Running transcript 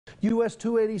US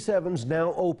 287's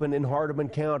now open in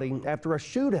Hardeman County after a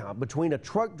shootout between a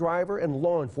truck driver and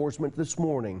law enforcement this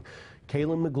morning.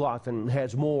 Kaylin McLaughlin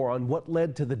has more on what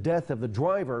led to the death of the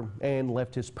driver and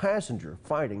left his passenger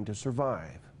fighting to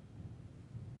survive.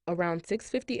 Around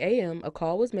 6:50 a.m., a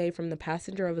call was made from the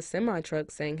passenger of a semi-truck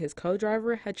saying his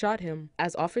co-driver had shot him.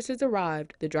 As officers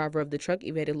arrived, the driver of the truck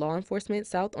evaded law enforcement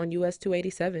south on US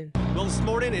 287. Well, this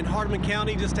morning in Hardeman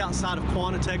County, just outside of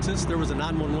Quanah, Texas, there was a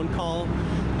 911 call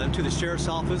to the sheriff's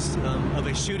office of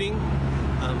a shooting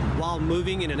while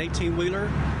moving in an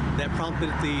 18-wheeler. That prompted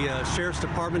the sheriff's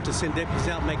department to send deputies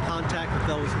out and make contact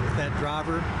with that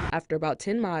driver. After about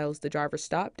 10 miles, the driver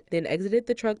stopped, then exited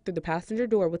the truck through the passenger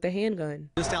door with a handgun.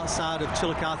 Just outside of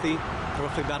Chillicothe,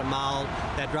 roughly about a mile,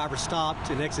 that driver stopped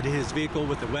and exited his vehicle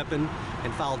with a weapon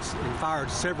and fired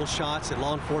several shots at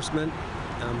law enforcement,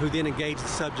 who then engaged the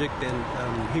subject,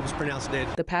 and he was pronounced dead.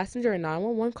 The passenger and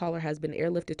 911 caller has been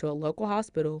airlifted to a local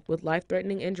hospital with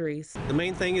life-threatening injuries. The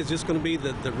main thing is just going to be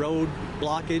the road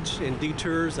blockage and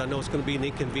detours. I know it's going to be an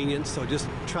inconvenience, so just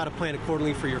try to plan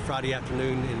accordingly for your Friday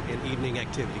afternoon and evening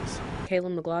activities.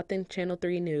 Kaylin McLaughlin, Channel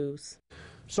 3 News.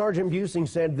 Sergeant Busing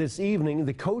said this evening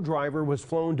the co-driver was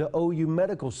flown to OU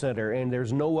Medical Center and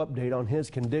there's no update on his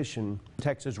condition.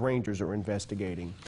 Texas Rangers are investigating.